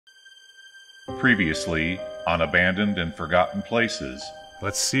Previously on Abandoned and Forgotten Places.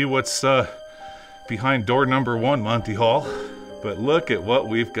 Let's see what's behind door number 1, Monty Hall. But look at what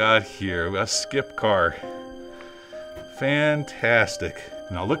we've got here, a skip car. Fantastic.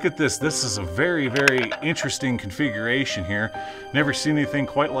 Now look at this. This is a very, very interesting configuration here. Never seen anything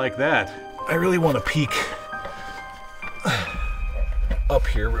quite like that. I really want to peek up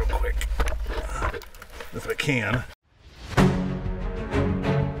here real quick, if I can.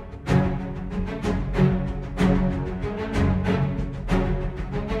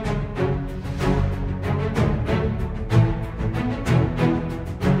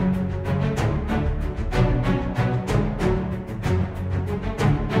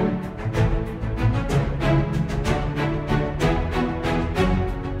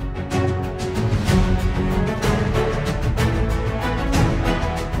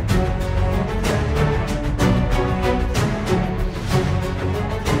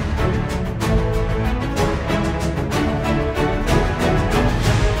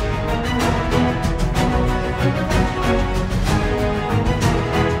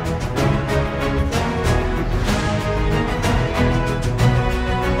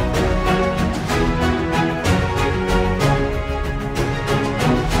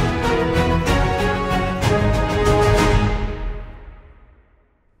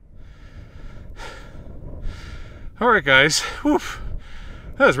 Alright guys, whew.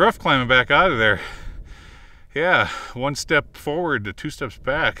 That was rough climbing back out of there. Yeah, 1 step forward to 2 steps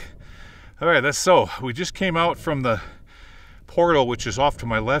back. Alright, that's so. We just came out from the portal, which is off to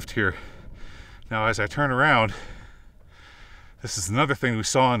my left here. Now as I turn around, this is another thing we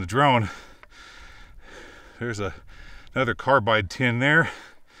saw on the drone. There's another carbide tin there.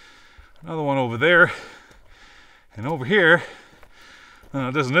 Another one over there. And over here,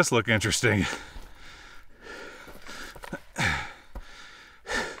 doesn't this look interesting?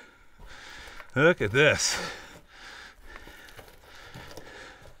 Look at this.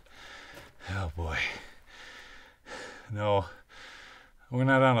 Oh boy. No, we're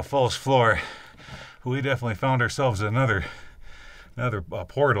not on a false floor. We definitely found ourselves another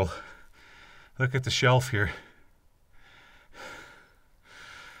portal. Look at the shelf here.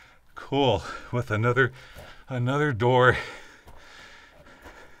 Cool. With another door.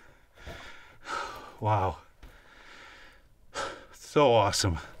 Wow. So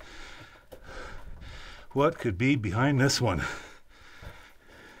awesome. What could be behind this one?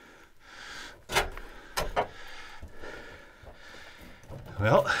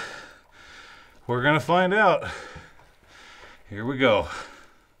 Well, we're gonna find out. Here we go.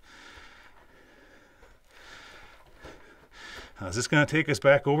 Now, is this gonna take us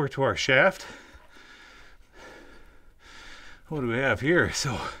back over to our shaft? What do we have here?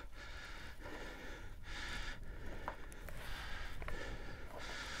 So,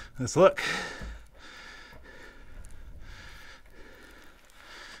 let's look.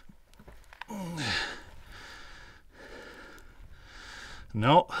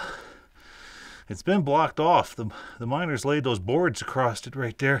 No, it's been blocked off. The miners laid those boards across it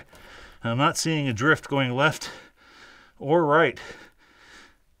right there. And I'm not seeing a drift going left or right.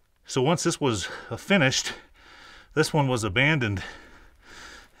 So once this was finished, this one was abandoned.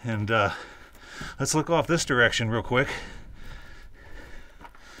 And let's look off this direction real quick.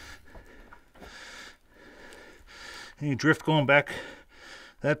 Any drift going back?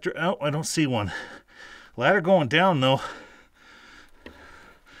 Oh, I don't see one. Ladder going down though.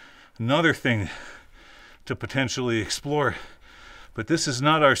 Another thing to potentially explore. But this is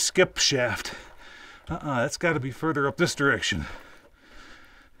not our skip shaft. That's got to be further up this direction.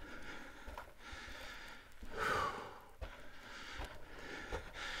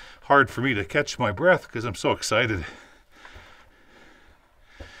 Hard for me to catch my breath because I'm so excited.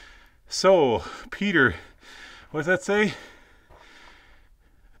 So, Peter, what does that say?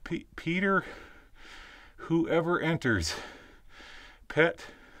 Peter, whoever enters. Pet.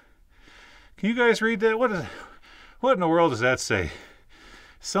 Can you guys read that? What in the world does that say?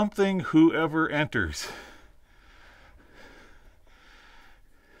 Something whoever enters.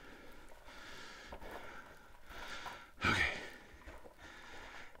 Okay.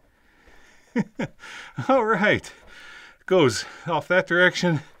 All right. Goes off that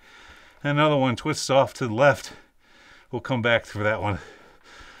direction. Another one twists off to the left. We'll come back for that one.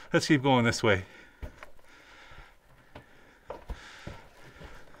 Let's keep going this way.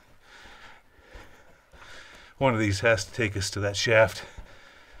 One of these has to take us to that shaft.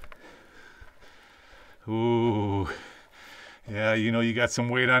 Ooh. Yeah, you know you got some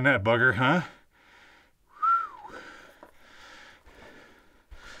weight on that bugger, huh?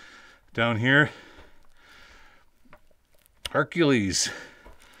 Down here, Hercules.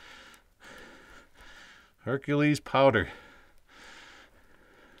 Hercules powder.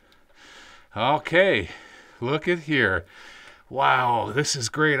 Okay, look at here. Wow, this is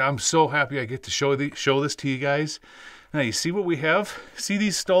great. I'm so happy I get to show this to you guys. Now, you see what we have? See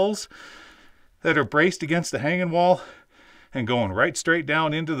these stalls that are braced against the hanging wall and going right straight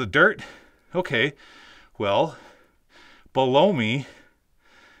down into the dirt? Okay, well, below me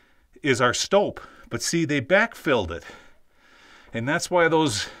is our stope. But see, they backfilled it. And that's why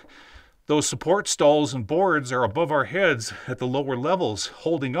those support stalls and boards are above our heads at the lower levels,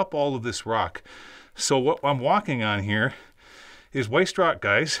 holding up all of this rock. So what I'm walking on here is waste rock,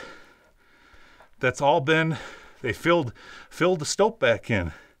 guys. That's all been, they filled the stope back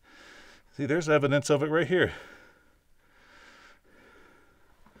in. See, there's evidence of it right here.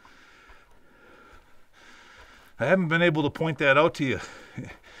 I haven't been able to point that out to you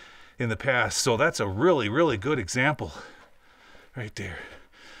in the past, so that's a really, really good example right there.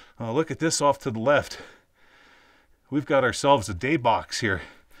 Look at this off to the left. We've got ourselves a day box here.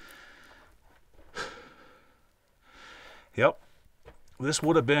 Yep. This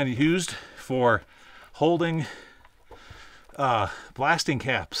would have been used for holding blasting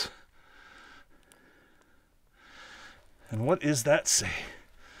caps. And what does that say?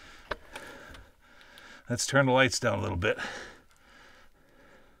 Let's turn the lights down a little bit.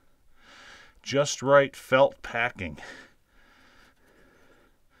 Just Right Felt Packing.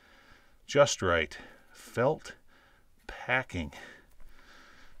 Just Right Felt Packing.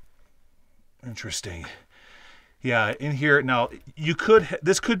 Interesting. Yeah, in here now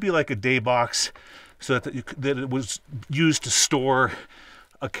this could be like a day box, so that it was used to store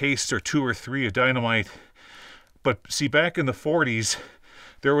a case or 2 or 3 of dynamite. But see, back in the 40s,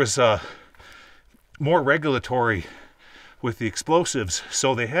 there was more regulatory with the explosives,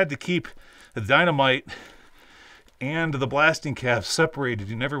 so they had to keep the dynamite and the blasting caps separated.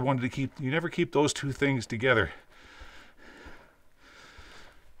 You never keep those 2 things together.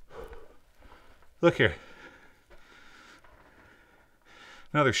 Look here.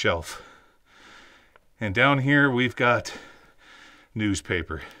 Another shelf. And down here we've got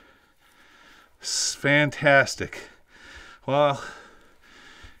newspaper. It's fantastic. Well,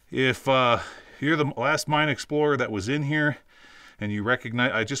 if you're the last mine explorer that was in here and you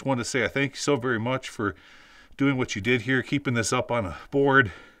recognize, I just want to say I thank you so very much for doing what you did here, keeping this up on a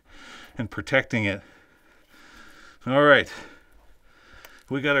board and protecting it. All right.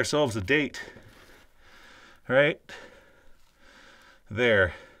 We got ourselves a date. Right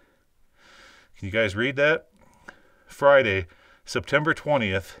there. Can you guys read that? Friday, September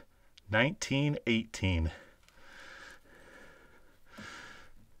 20th, 1918.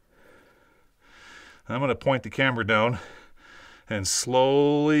 I'm going to point the camera down and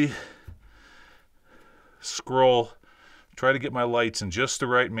slowly scroll, try to get my lights in just the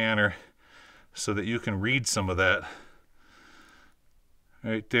right manner so that you can read some of that.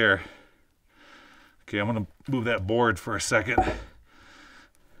 Right there. Okay, I'm going to move that board for a second.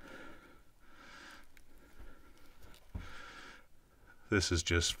 This is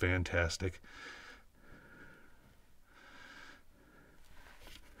just fantastic.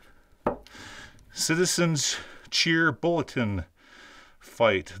 Citizens Cheer Bulletin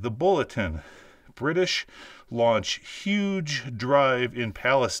Fight. The Bulletin. British launch huge drive in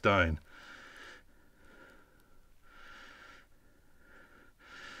Palestine.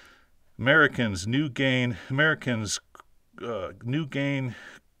 Americans new gain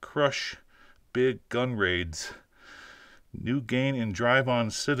crush big gun raids. New gain in drive-on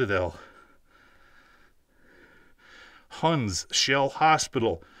Citadel. Huns shell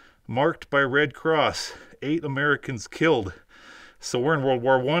hospital marked by Red Cross. 8 Americans killed. So we're in World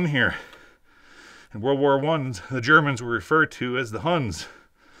War I here. In World War I, the Germans were referred to as the Huns.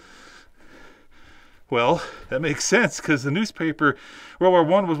 Well, that makes sense because the newspaper, World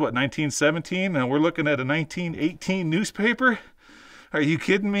War I was what, 1917? And we're looking at a 1918 newspaper? Are you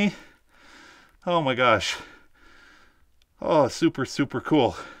kidding me? Oh my gosh. Oh, super, super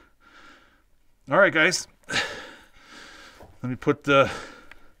cool. All right, guys. Let me put we're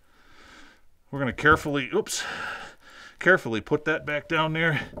going to carefully put that back down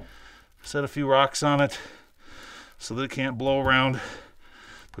there. Set a few rocks on it so that it can't blow around.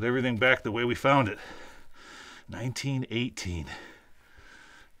 Put everything back the way we found it. 1918.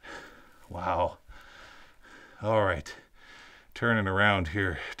 Wow. All right. Turning around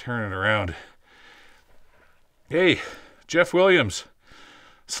here. Turning around. Hey, Jeff Williams.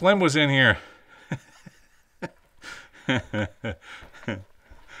 Slim was in here.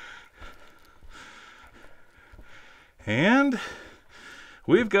 And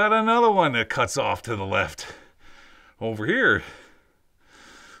we've got another one that cuts off to the left over here.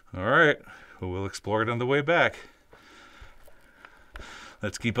 All right, well, we'll explore it on the way back.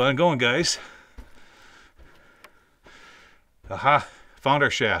 Let's keep on going, guys. Aha, found our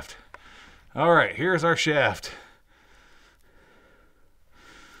shaft. All right, here's our shaft.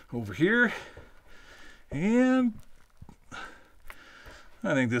 Over here. And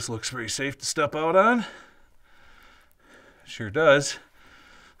I think this looks pretty safe to step out on. Sure does.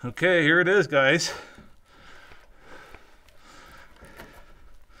 Okay, here it is, guys.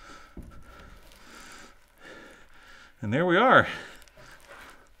 And there we are.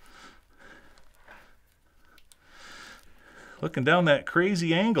 Looking down that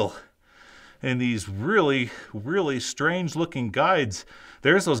crazy angle. And these really, really strange looking guides.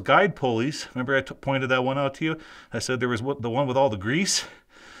 There's those guide pulleys. Remember I pointed that one out to you? I said there was the one with all the grease.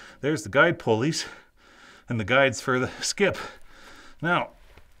 There's the guide pulleys and the guides for the skip. Now,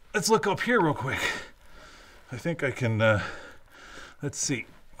 let's look up here real quick. I think I can, let's see.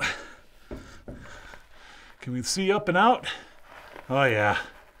 Can we see up and out? Oh yeah.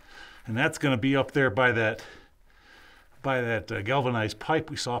 And that's gonna be up there by that galvanized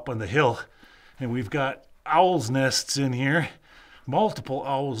pipe we saw up on the hill. And we've got owl's nests in here. Multiple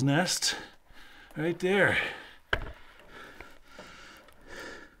owl's nests right there.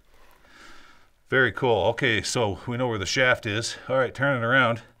 Very cool. Okay, so we know where the shaft is. All right, turn it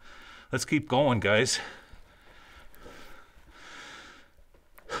around. Let's keep going, guys.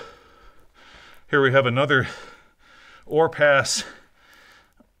 Here we have another ore pass.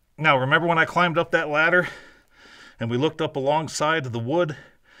 Now, remember when I climbed up that ladder and we looked up alongside the wood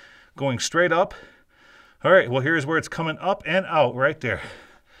going straight up? All right, well, here's where it's coming up and out right there.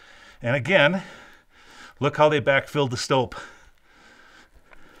 And again, look how they backfilled the stope.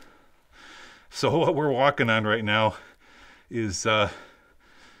 So what we're walking on right now is,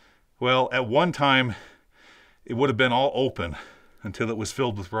 well, at one time, it would have been all open until it was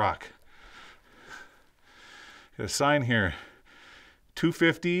filled with rock. Got a sign here,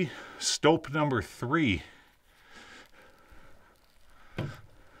 250, stope number 3.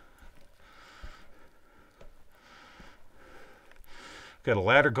 Got a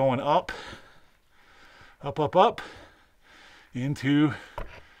ladder going up, up, into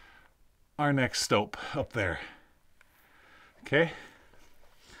our next stope up there. Okay.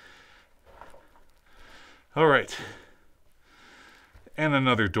 All right. And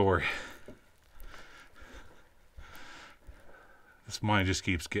another door. This mine just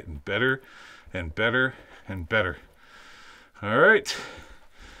keeps getting better and better and better. All right.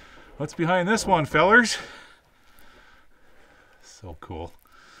 What's behind this one, fellers? So cool.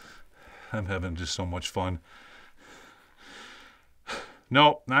 I'm having just so much fun.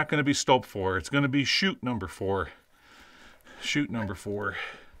 No, not going to be stope 4. It's going to be chute number 4. Chute number 4.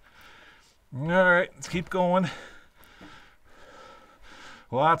 All right, let's keep going.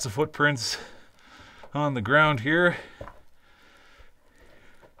 Lots of footprints on the ground here.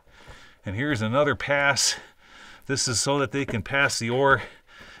 And here's another pass. This is so that they can pass the ore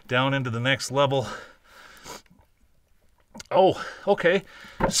down into the next level. Oh, okay.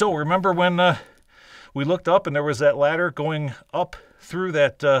 So remember when we looked up and there was that ladder going up through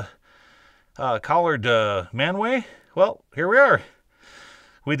that collared manway? Well, here we are.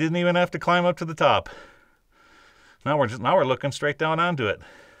 We didn't even have to climb up to the top. Now we're looking straight down onto it.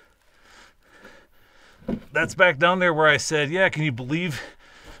 That's back down there where I said, yeah, can you believe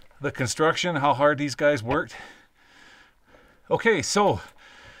the construction, how hard these guys worked? Okay, so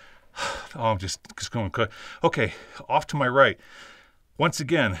oh, I'm just going quick. Okay, off to my right. Once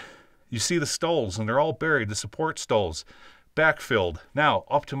again, you see the stalls, and they're all buried, the support stalls, backfilled. Now,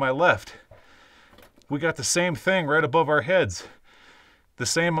 up to my left, we got the same thing right above our heads. The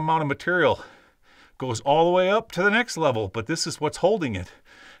same amount of material goes all the way up to the next level, but this is what's holding it.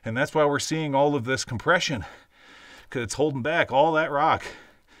 And that's why we're seeing all of this compression, because it's holding back all that rock.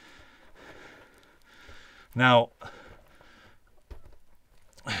 Now,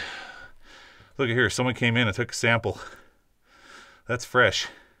 look at here, someone came in and took a sample. That's fresh.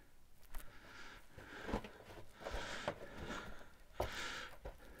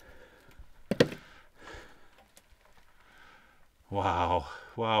 Wow,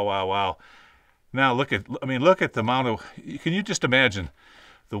 wow, wow, wow. Now look at the amount of, can you just imagine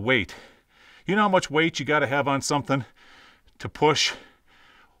the weight? You know how much weight you got to have on something to push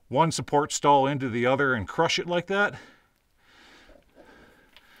one support stall into the other and crush it like that?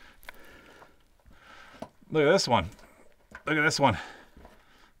 Look at this one. Look at this one.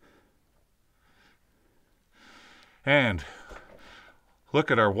 And look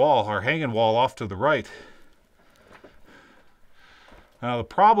at our wall, our hanging wall off to the right. Now the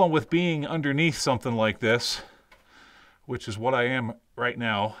problem with being underneath something like this, which is what I am right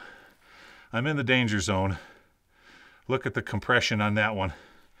now. I'm in the danger zone. Look at the compression on that one.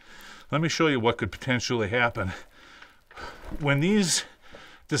 Let me show you what could potentially happen. When these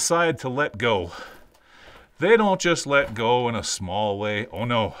decide to let go, they don't just let go in a small way. Oh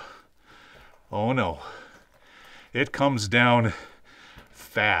no. Oh no. It comes down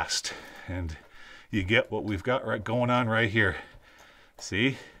fast, and you get what we've got right going on right here.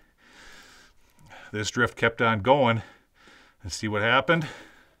 See? This drift kept on going, and see what happened?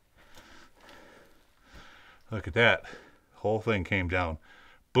 Look at that. The whole thing came down.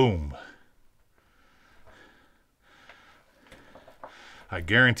 Boom. I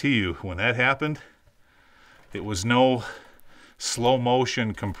guarantee you, when that happened, it was no slow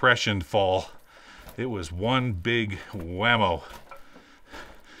motion compression fall. It was one big whammo.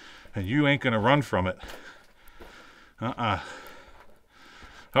 And you ain't gonna run from it.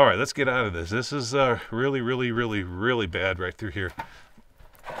 All right, let's get out of this. This is really, really, really, really bad right through here.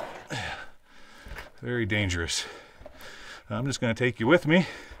 Very dangerous. I'm just going to take you with me,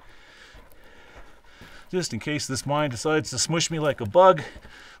 just in case this mine decides to smush me like a bug.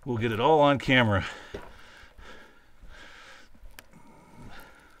 We'll get it all on camera.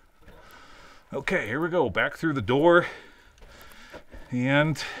 Okay, here we go. Back through the door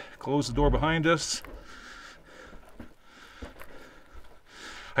and close the door behind us.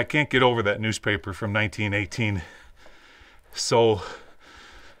 I can't get over that newspaper from 1918. So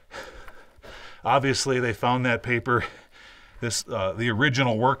obviously they found that paper. The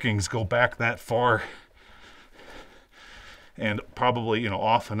original workings go back that far, and probably,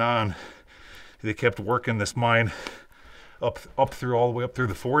 off and on, they kept working this mine up through all the way up through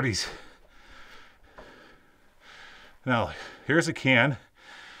the 40s. Now here's a can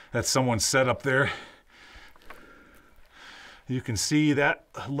that someone set up there. You can see that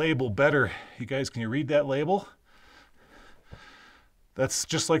label better. You guys, can you read that label? That's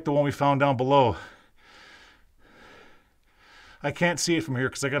just like the one we found down below. I can't see it from here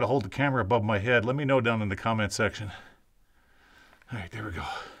because I got to hold the camera above my head. Let me know down in the comment section. All right, there we go.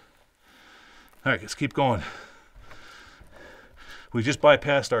 All right, let's keep going. We just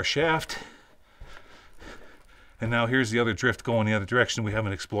bypassed our shaft. And now here's the other drift going the other direction we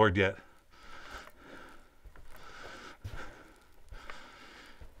haven't explored yet.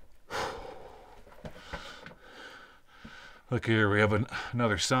 Look here, we have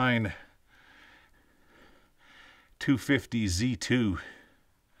another sign. 250 Z2.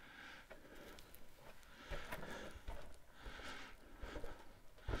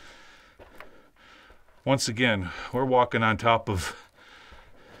 Once again, we're walking on top of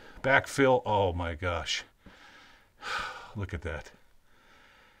backfill. Oh my gosh. Look at that.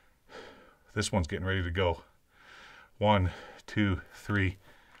 This one's getting ready to go. 1, 2, 3.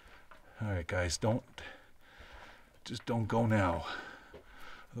 All right, guys, just don't go now.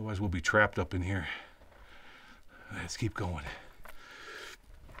 Otherwise we'll be trapped up in here. Let's keep going.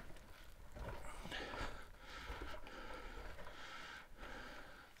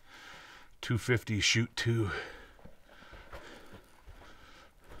 .250 shoot 2.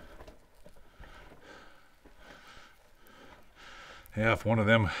 Yeah, if one of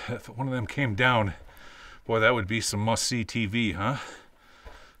them came down, boy, that would be some must-see TV, huh?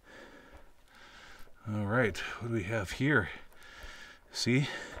 All right, what do we have here? See?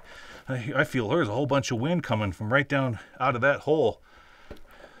 I feel there's a whole bunch of wind coming from right down out of that hole.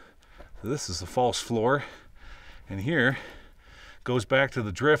 So this is the false floor. And here goes back to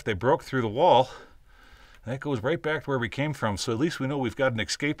the drift. They broke through the wall. That goes right back to where we came from. So at least we know we've got an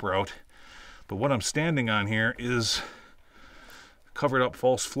escape route. But what I'm standing on here is covered up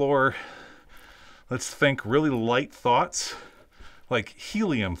false floor. Let's think really light thoughts, like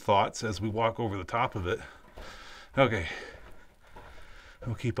helium thoughts, as we walk over the top of it. Okay.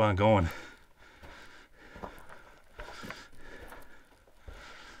 We'll keep on going.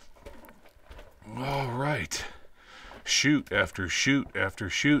 All right. Shoot after shoot after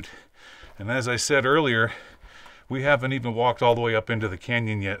shoot. And as I said earlier, we haven't even walked all the way up into the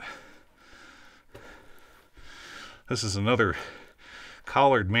canyon yet. This is another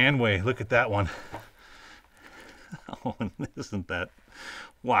collared manway. Look at that one. Oh, isn't that?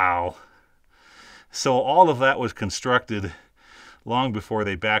 Wow. So all of that was constructed long before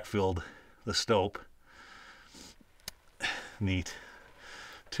they backfilled the stope. Neat.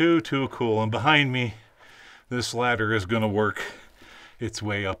 Too cool. And behind me, this ladder is going to work its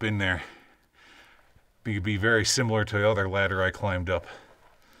way up in there. Be very similar to the other ladder I climbed up.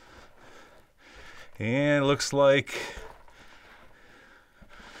 And it looks like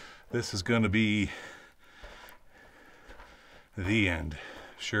this is going to be the end.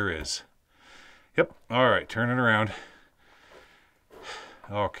 Sure is. Yep. All right, turning around.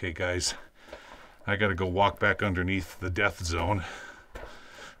 Okay, guys, I gotta go walk back underneath the death zone.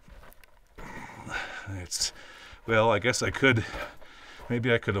 Well, I guess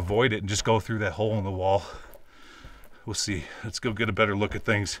maybe I could avoid it and just go through that hole in the wall. We'll see. Let's go get a better look at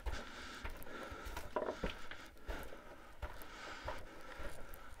things.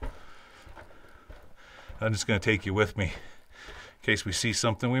 I'm just going to take you with me in case we see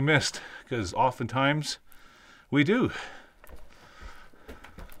something we missed, because oftentimes we do.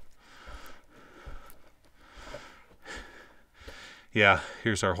 Yeah,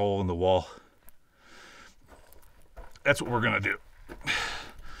 here's our hole in the wall. That's what we're going to do.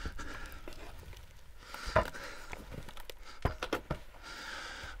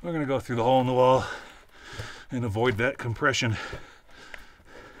 We're going to go through the hole in the wall and avoid that compression.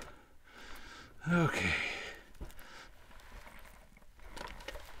 Okay.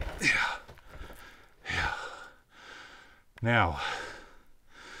 Yeah. Now,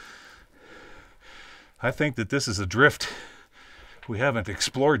 I think that this is a drift we haven't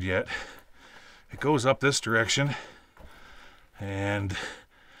explored yet. It goes up this direction and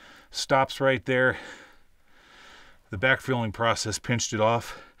stops right there. The backfilling process pinched it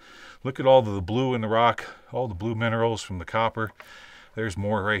off. Look at all the blue in the rock, all the blue minerals from the copper. There's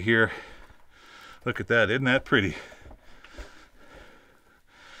more right here. Look at that, isn't that pretty?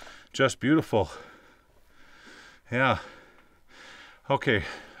 Just beautiful. Yeah. Okay,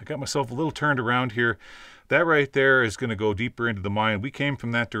 I got myself a little turned around here. That right there is going to go deeper into the mine. We came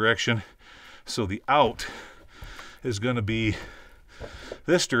from that direction, so the out is going to be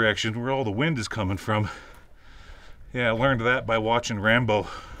this direction where all the wind is coming from. Yeah, I learned that by watching Rambo.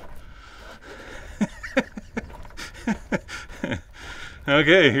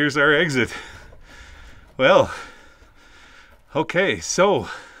 Okay, here's our exit. Well, okay, so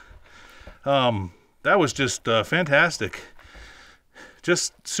that was just fantastic.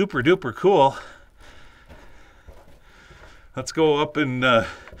 Just super duper cool. Let's go up and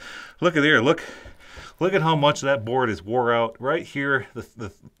look at there. Look at how much that board is wore out right here.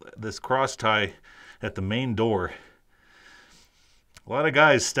 This cross tie at the main door. A lot of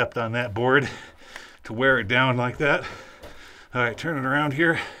guys stepped on that board to wear it down like that. All right, turn it around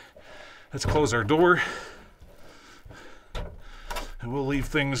here. Let's close our door. And we'll leave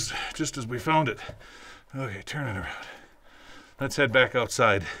things just as we found it. Okay, turn it around. Let's head back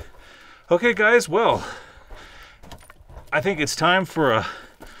outside. Okay, guys, well, I think it's time for a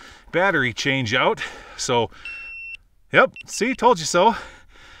battery change out. So, yep, see, told you so.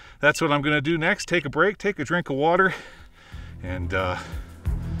 That's what I'm gonna do next. Take a break, take a drink of water, and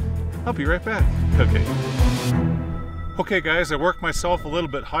I'll be right back. Okay, guys, I worked myself a little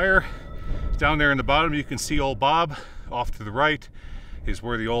bit higher. Down there in the bottom, you can see old Bob. Off to the right is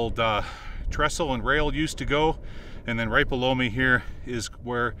where the old trestle and rail used to go. And then right below me here is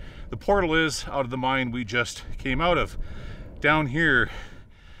where the portal is out of the mine we just came out of. Down here,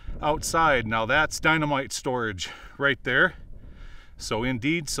 outside, now that's dynamite storage right there. So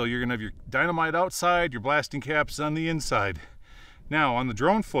indeed, so you're gonna have your dynamite outside, your blasting caps on the inside. Now on the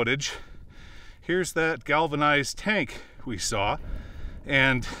drone footage, here's that galvanized tank we saw.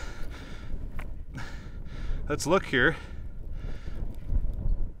 And let's look here.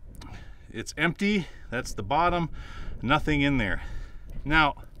 It's empty. That's the bottom. Nothing in there.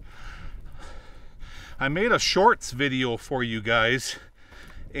 Now, I made a shorts video for you guys,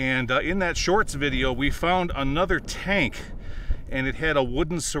 and in that shorts video we found another tank, and it had a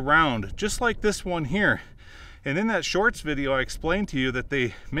wooden surround just like this one here. And in that shorts video I explained to you that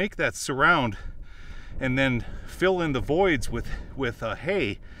they make that surround and then fill in the voids with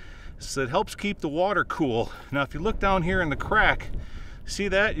hay, so it helps keep the water cool. Now if you look down here in the crack, see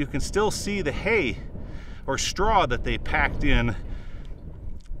that? You can still see the hay or straw that they packed in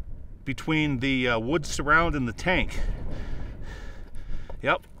between the wood surround and the tank.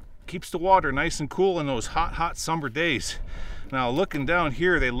 Yep, keeps the water nice and cool in those hot summer days. Now looking down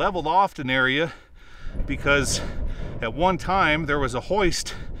here, they leveled off an area because at one time there was a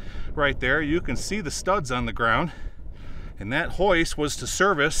hoist right there. You can see the studs on the ground, and that hoist was to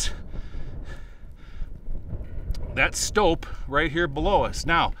service that stope right here below us.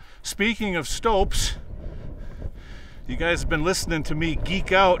 Now, speaking of stopes, you guys have been listening to me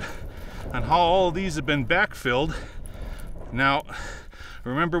geek out on how all of these have been backfilled. Now,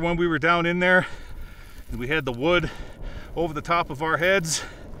 remember when we were down in there and we had the wood over the top of our heads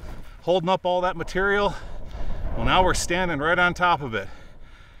holding up all that material? Well, now we're standing right on top of it,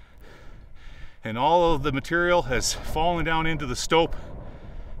 and all of the material has fallen down into the stope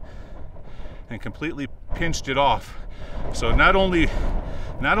and completely pinched it off. So not only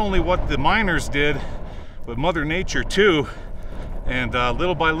what the miners did, but Mother Nature too. And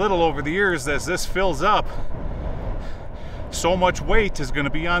little by little over the years, as this fills up, so much weight is going to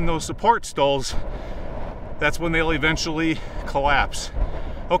be on those support stoles, that's when they'll eventually collapse.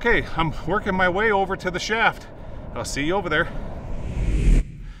 Okay, I'm working my way over to the shaft. I'll see you over there.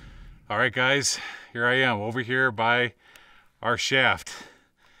 All right, guys, here I am over here by our shaft.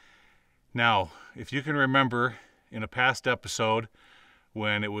 Now, if you can remember in a past episode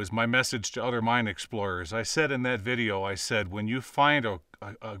when it was my message to other mine explorers, I said in that video, I said, when you find a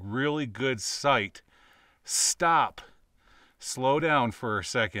really good site, stop, slow down for a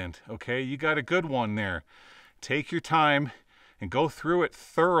second, okay? You got a good one there. Take your time and go through it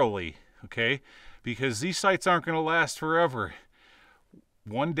thoroughly, okay? Because these sites aren't going to last forever.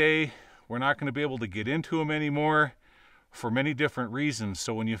 One day, we're not going to be able to get into them anymore for many different reasons.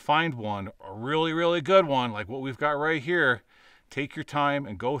 So when you find one, a really, really good one, like what we've got right here, take your time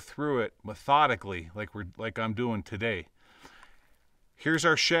and go through it methodically, like I'm doing today. Here's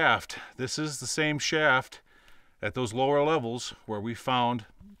our shaft. This is the same shaft at those lower levels where we found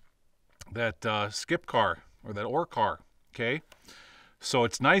that skip car or that ore car, okay? So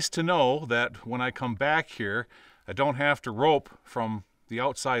it's nice to know that when I come back here, I don't have to rope from the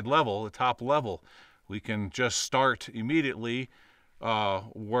outside level, the top level. We can just start immediately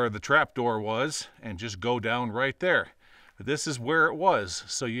where the trapdoor was and just go down right there. But this is where it was.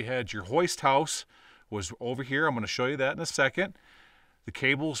 So you had your hoist house was over here. I'm going to show you that in a second. The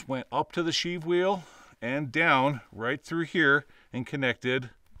cables went up to the sheave wheel and down right through here and connected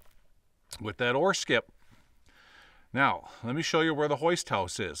with that ore skip. Now, let me show you where the hoist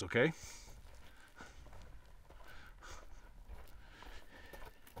house is, okay?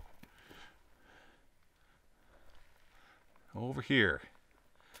 Over here.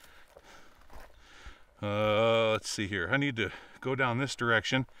 Let's see here. I need to go down this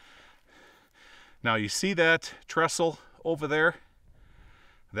direction. Now, you see that trestle over there?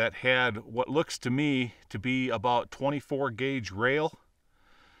 That had what looks to me to be about 24 gauge rail.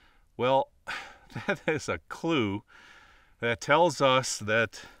 Well, that is a clue that tells us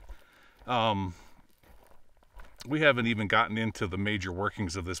that we haven't even gotten into the major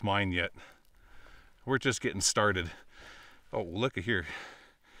workings of this mine yet. We're just getting started. Oh, look at here.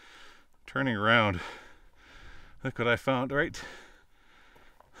 Turning around. Look what I found, right?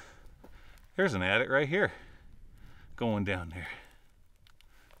 There's an adit right here. Going down there.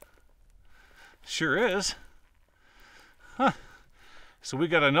 Sure is. Huh. So we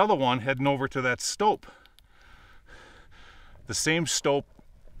got another one heading over to that stope. The same stope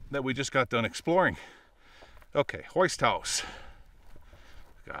that we just got done exploring. Okay, hoist house.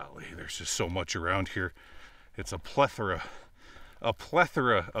 Golly, there's just so much around here. It's a plethora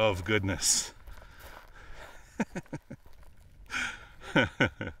of goodness.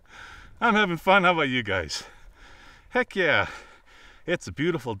 I'm having fun. How about you guys? Heck yeah. It's a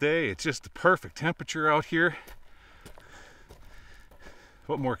beautiful day. It's just the perfect temperature out here.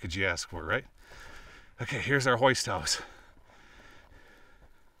 What more could you ask for, right? Okay, here's our hoist house.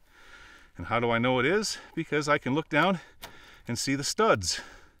 And how do I know it is? Because I can look down and see the studs.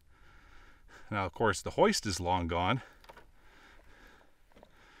 Now, of course, the hoist is long gone.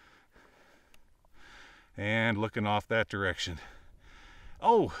 And looking off that direction.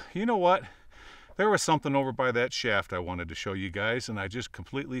 Oh, you know what? There was something over by that shaft I wanted to show you guys, and I just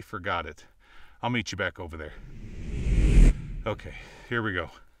completely forgot it. I'll meet you back over there. Okay, here we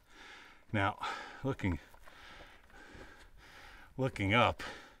go. Now, looking up,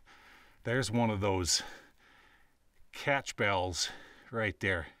 there's one of those catch bells right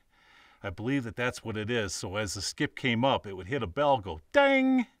there. I believe that that's what it is. So as the skip came up, it would hit a bell, go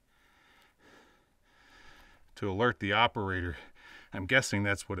dang, to alert the operator. I'm guessing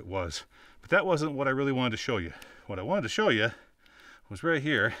that's what it was. But that wasn't what I really wanted to show you. What I wanted to show you was right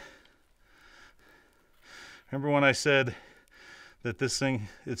here. Remember when I said that this thing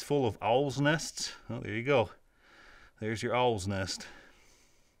is full of owl's nests? Well, there you go. There's your owl's nest.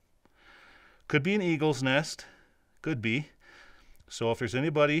 Could be an eagle's nest. Could be. So if there's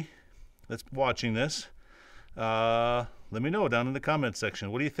anybody that's watching this, let me know down in the comment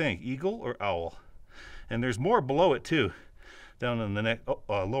section. What do you think? Eagle or owl? And there's more below it too, down in the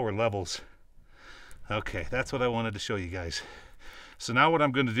lower levels. Okay, that's what I wanted to show you guys. So now what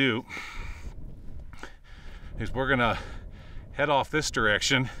I'm going to do is we're going to head off this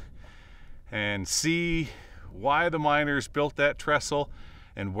direction and see why the miners built that trestle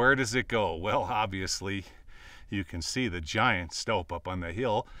and where does it go. Well, obviously you can see the giant stope up on the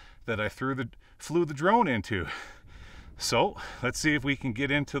hill that I flew the drone into. So let's see if we can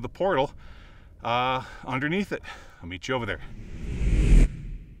get into the portal underneath it. I'll meet you over there.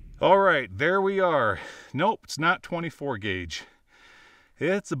 All right, there we are. Nope, it's not 24 gauge.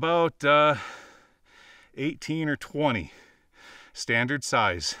 It's about 18 or 20, standard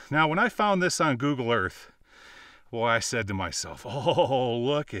size. Now, when I found this on Google Earth, boy, I said to myself, oh,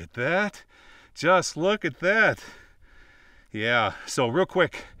 look at that. Just look at that. Yeah, so real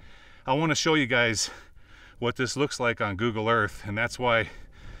quick, I want to show you guys what this looks like on Google Earth, and that's why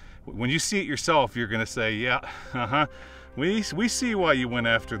when you see it yourself, you're gonna say, yeah, we see why you went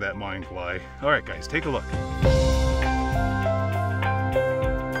after that mine fly. All right, guys, take a look.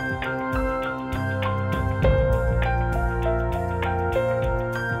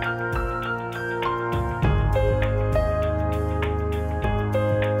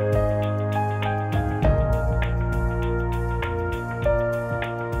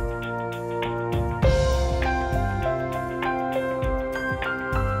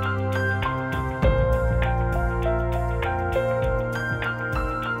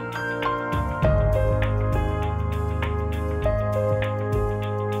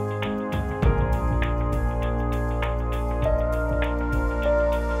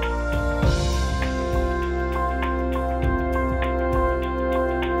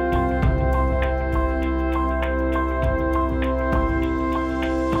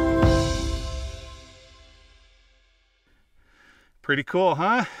 Pretty cool,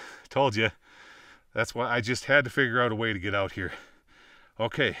 huh? Told you. That's why I just had to figure out a way to get out here.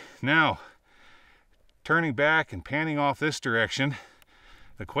 Okay, now, turning back and panning off this direction,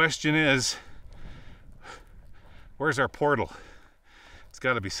 the question is, where's our portal? It's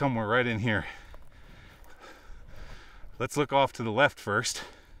got to be somewhere right in here. Let's look off to the left first,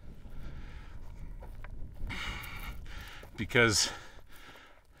 because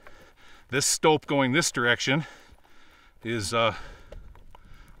this stope going this direction is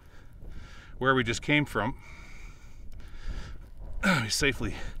where we just came from. We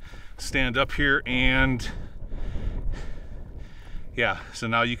safely stand up here, and yeah, so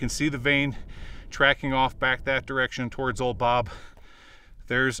now you can see the vein tracking off back that direction towards Old Bob.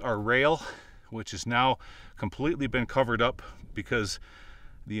 There's our rail, which has now completely been covered up because,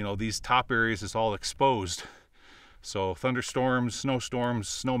 you know, these top areas is all exposed. So thunderstorms, snowstorms,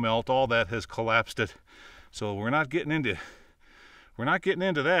 snow melt, all that has collapsed it. So we're not getting into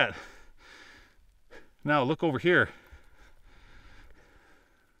that. Now look over here.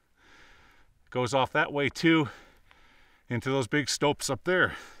 Goes off that way too, into those big stopes up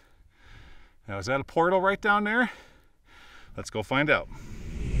there. Now, is that a portal right down there? Let's go find out.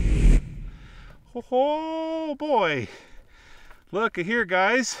 Oh boy. Look at here,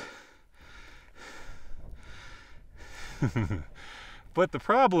 guys. But the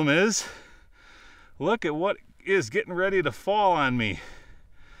problem is, look at what is getting ready to fall on me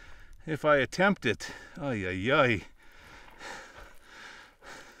if I attempt it. Ay, ay, ay.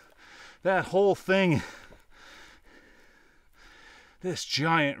 That whole thing, this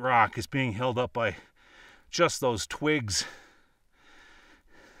giant rock is being held up by just those twigs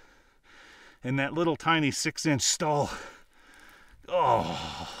and that little tiny 6-inch stall.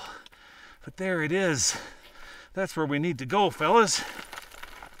 Oh, but there it is. That's where we need to go, fellas.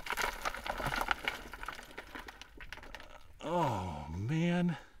 Oh,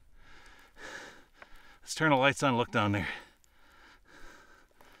 man. Let's turn the lights on and look down there.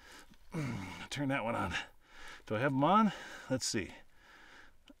 Turn that one on. Do I have them on? Let's see.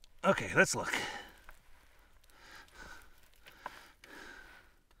 Okay, let's look.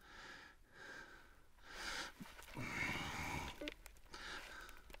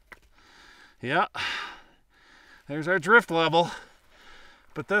 Yeah. There's our drift level.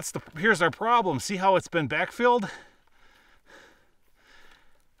 But here's our problem. See how it's been backfilled?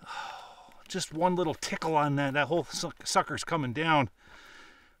 Oh, just one little tickle on that. That whole sucker's coming down.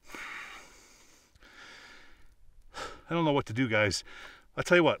 I don't know what to do, guys. I'll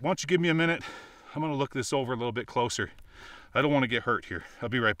tell you what, why don't you give me a minute? I'm gonna look this over a little bit closer. I don't want to get hurt here. I'll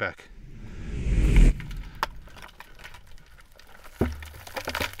be right back.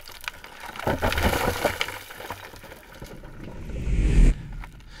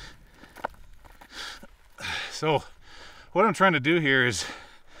 So, what I'm trying to do here is,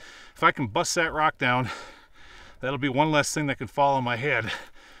 if I can bust that rock down, that'll be one less thing that can fall on my head.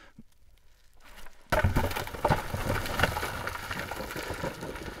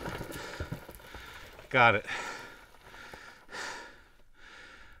 Got it.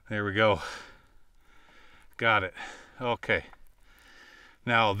 There we go. Got it. Okay.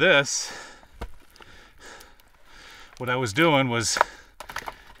 Now this, what I was doing was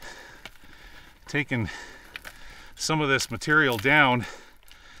taking some of this material down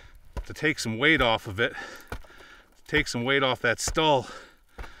to take some weight off of it, take some weight off that stall.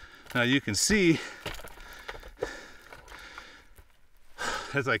 Now you can see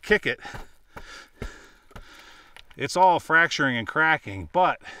as I kick it, it's all fracturing and cracking,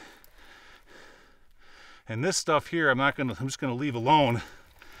 and this stuff here I'm just gonna leave alone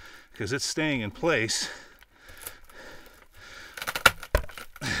because it's staying in place.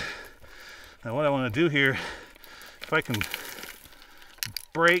 Now what I want to do here, if I can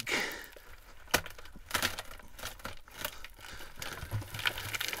break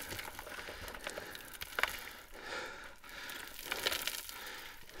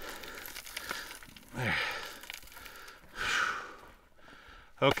there.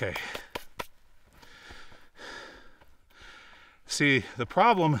 Okay. See, the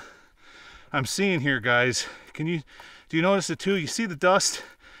problem I'm seeing here, guys, do you notice it too? You see the dust?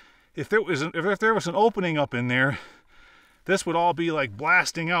 If there was an opening up in there, this would all be like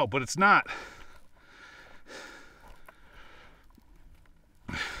blasting out, but it's not.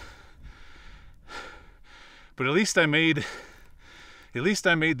 But at least I made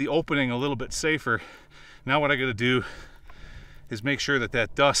the opening a little bit safer. Now what I got to do is make sure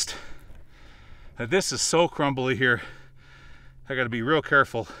that dust, this is so crumbly here. I got to be real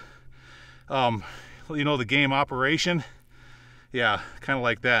careful. You know the game Operation? Yeah, kind of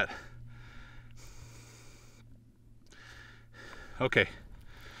like that. Okay.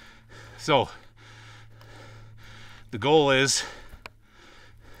 So the goal is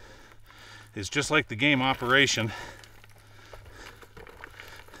just like the game Operation.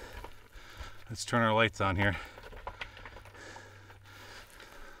 Let's turn our lights on here.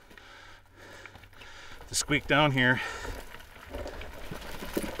 To squeak down here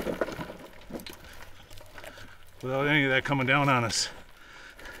without any of that coming down on us.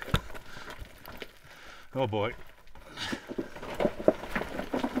 Oh boy.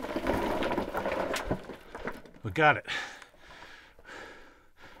 We got it.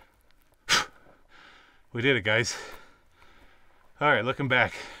 We did it, guys. All right, looking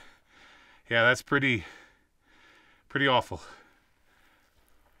back. Yeah, that's pretty awful.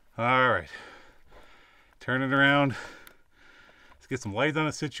 All right. Turn it around. Let's get some light on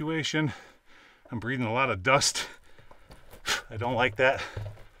the situation. I'm breathing a lot of dust. I don't like that.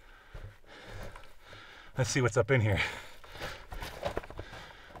 Let's see what's up in here.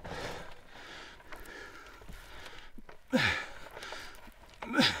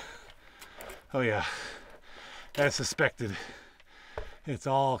 Oh yeah, as suspected, it's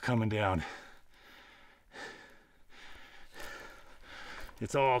all coming down.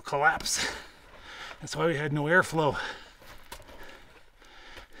 It's all collapsed. That's why we had no airflow.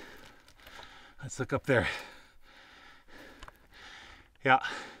 Let's look up there. Yeah,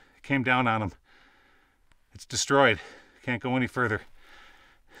 it came down on them. It's destroyed. Can't go any further.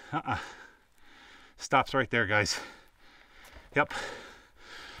 Stops right there, guys. Yep.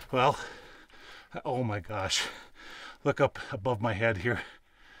 Well, oh my gosh. Look up above my head here.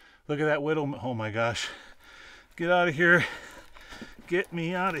 Look at that widow. Oh my gosh. Get out of here. Get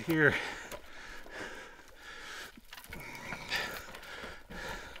me out of here.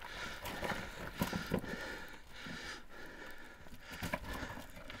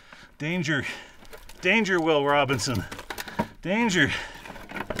 Danger. Danger, Will Robinson. Danger.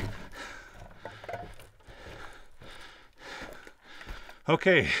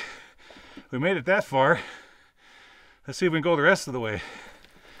 Okay. We made it that far. Let's see if we can go the rest of the way.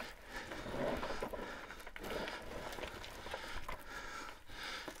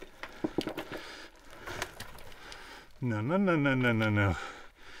 No, no, no, no, no, no, no.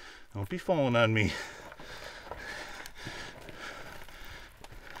 Don't be falling on me.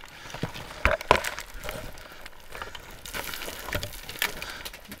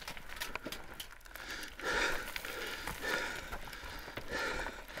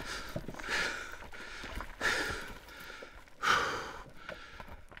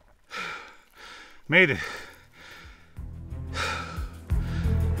 Made it.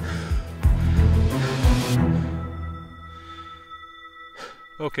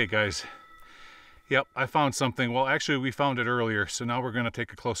 Okay, guys. Yep, I found something. Well, actually, we found it earlier, so now we're going to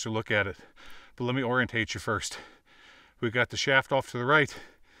take a closer look at it. But let me orientate you first. We got the shaft off to the right,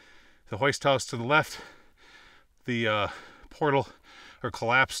 the hoist house to the left, the portal or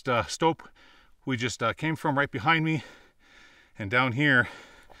collapsed stope we just came from right behind me, and down here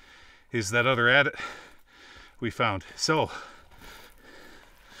is that other adit we found. So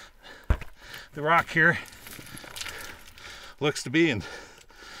the rock here looks to be in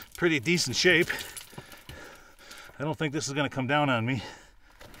pretty decent shape. I don't think this is going to come down on me.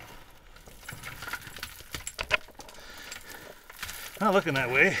 Not looking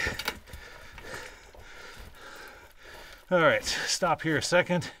that way. All right, stop here a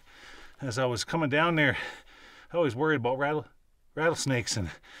second. As I was coming down there, I was worried about rattlesnakes and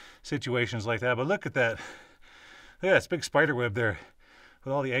situations like that. But look at that. Look at that big spider web there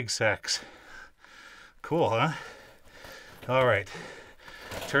with all the egg sacs. Cool, huh? All right,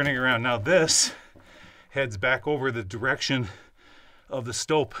 turning around. Now this heads back over the direction of the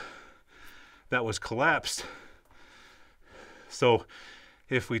stope that was collapsed. So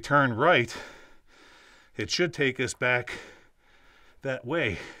if we turn right, it should take us back that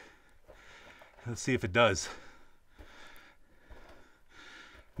way. Let's see if it does.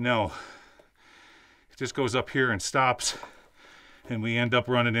 No, it just goes up here and stops, and we end up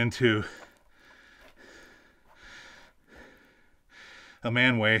running into a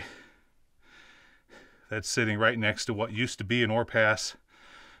manway that's sitting right next to what used to be an ore pass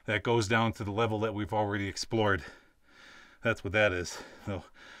that goes down to the level that we've already explored. That's what that is. So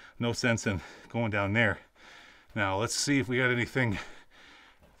no sense in going down there. Now let's see if we got anything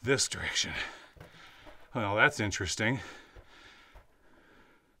this direction. Well, that's interesting.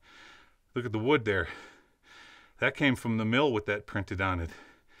 Look at the wood there. That came from the mill with that printed on it.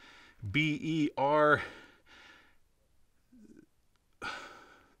 B-E-R...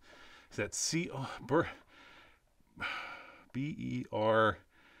 Is that C-O... B-E-R-C...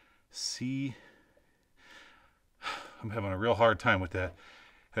 I'm having a real hard time with that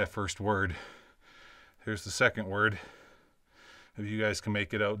first word. Here's the second word. If you guys can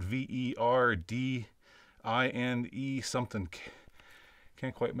make it out. V-E-R-D-I-N-E something.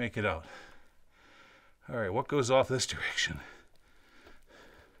 Can't quite make it out. All right, what goes off this direction?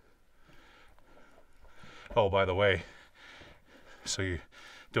 Oh, by the way, so you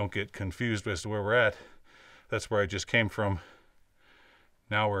don't get confused as to where we're at, that's where I just came from.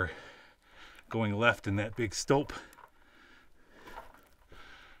 Now we're going left in that big stope.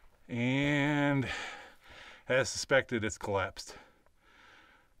 And as suspected, it's collapsed.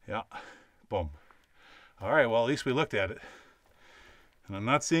 Yeah, boom. All right, well, at least we looked at it. And I'm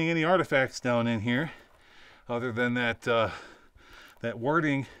not seeing any artifacts down in here other than that that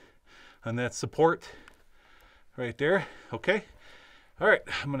wording on that support right there. Okay. All right,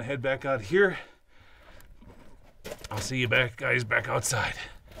 I'm gonna head back out here. I'll see you guys back outside.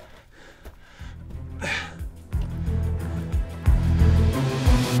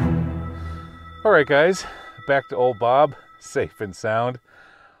 All right, guys, back to old Bob, safe and sound.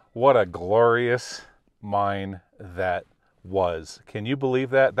 What a glorious mine that was. Can you believe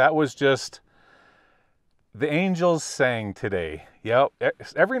that? That was just, the angels sang today. Yep,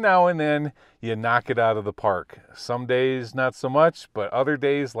 every now and then you knock it out of the park. Some days not so much, but other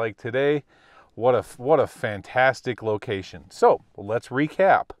days like today, what a fantastic location. So let's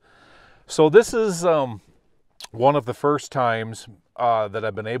recap. So this is one of the first times that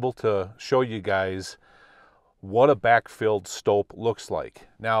I've been able to show you guys what a backfilled stope looks like.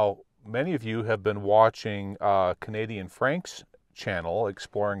 Now, many of you have been watching Canadian Frank's channel,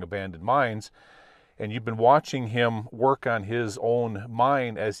 Exploring Abandoned Mines, and you've been watching him work on his own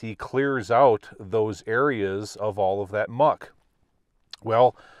mine as he clears out those areas of all of that muck.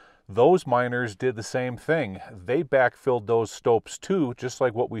 Well, those miners did the same thing. They backfilled those stopes too, just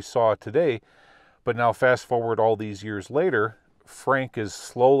like what we saw today. But now fast forward all these years later, Frank is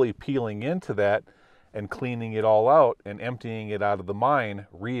slowly peeling into that and cleaning it all out and emptying it out of the mine,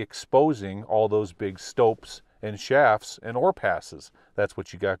 re-exposing all those big stopes and shafts and ore passes. That's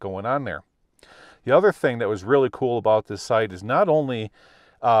what you got going on there. The other thing that was really cool about this site is not only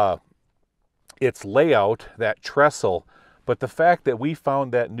its layout, that trestle, but the fact that we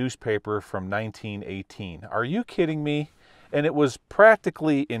found that newspaper from 1918. Are you kidding me? And it was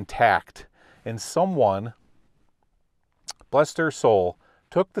practically intact. And someone, bless their soul,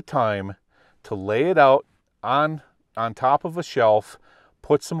 took the time to lay it out on top of a shelf,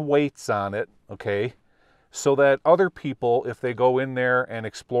 put some weights on it, okay, so that other people, if they go in there and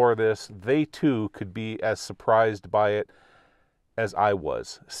explore this, they too could be as surprised by it as I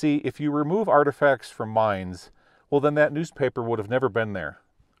was. See, if you remove artifacts from mines, well, then that newspaper would have never been there.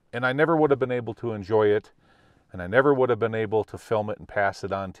 And I never would have been able to enjoy it, and I never would have been able to film it and pass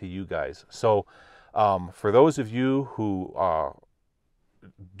it on to you guys. So for those of you who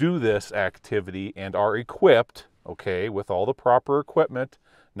do this activity and are equipped, okay, with all the proper equipment,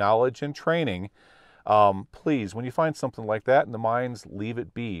 knowledge, and training, please, when you find something like that in the mines, leave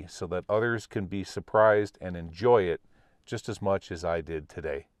it be so that others can be surprised and enjoy it just as much as I did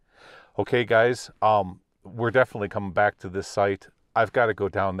today. Okay, guys, we're definitely coming back to this site. I've got to go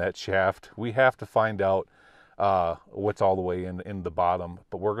down that shaft. We have to find out what's all the way in the bottom,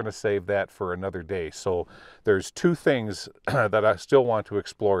 but we're going to save that for another day. So there's two things that I still want to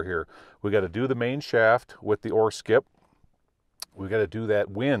explore here. We got to do the main shaft with the ore skip. We got to do that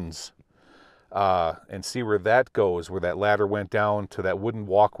winze and see where that goes, where that ladder went down to that wooden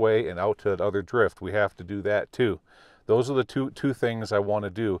walkway and out to that other drift. We have to do that too. Those are the two things I want to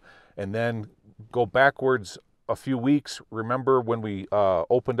do. And then go backwards a few weeks. Remember when we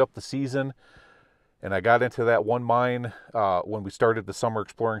opened up the season and I got into that one mine, when we started the summer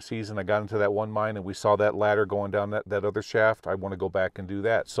exploring season, I got into that one mine and we saw that ladder going down that other shaft. I want to go back and do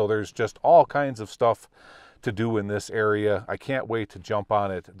that. So there's just all kinds of stuff to do in this area. I can't wait to jump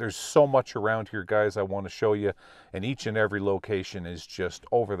on it. There's so much around here, guys, I want to show you, and each and every location is just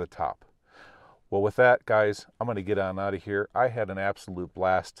over the top. Well, with that, guys, I'm going to get on out of here. I had an absolute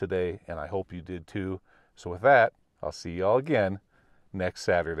blast today, and I hope you did too. So with that, I'll see you all again next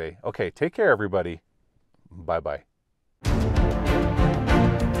Saturday. Okay, take care, everybody. Bye-bye.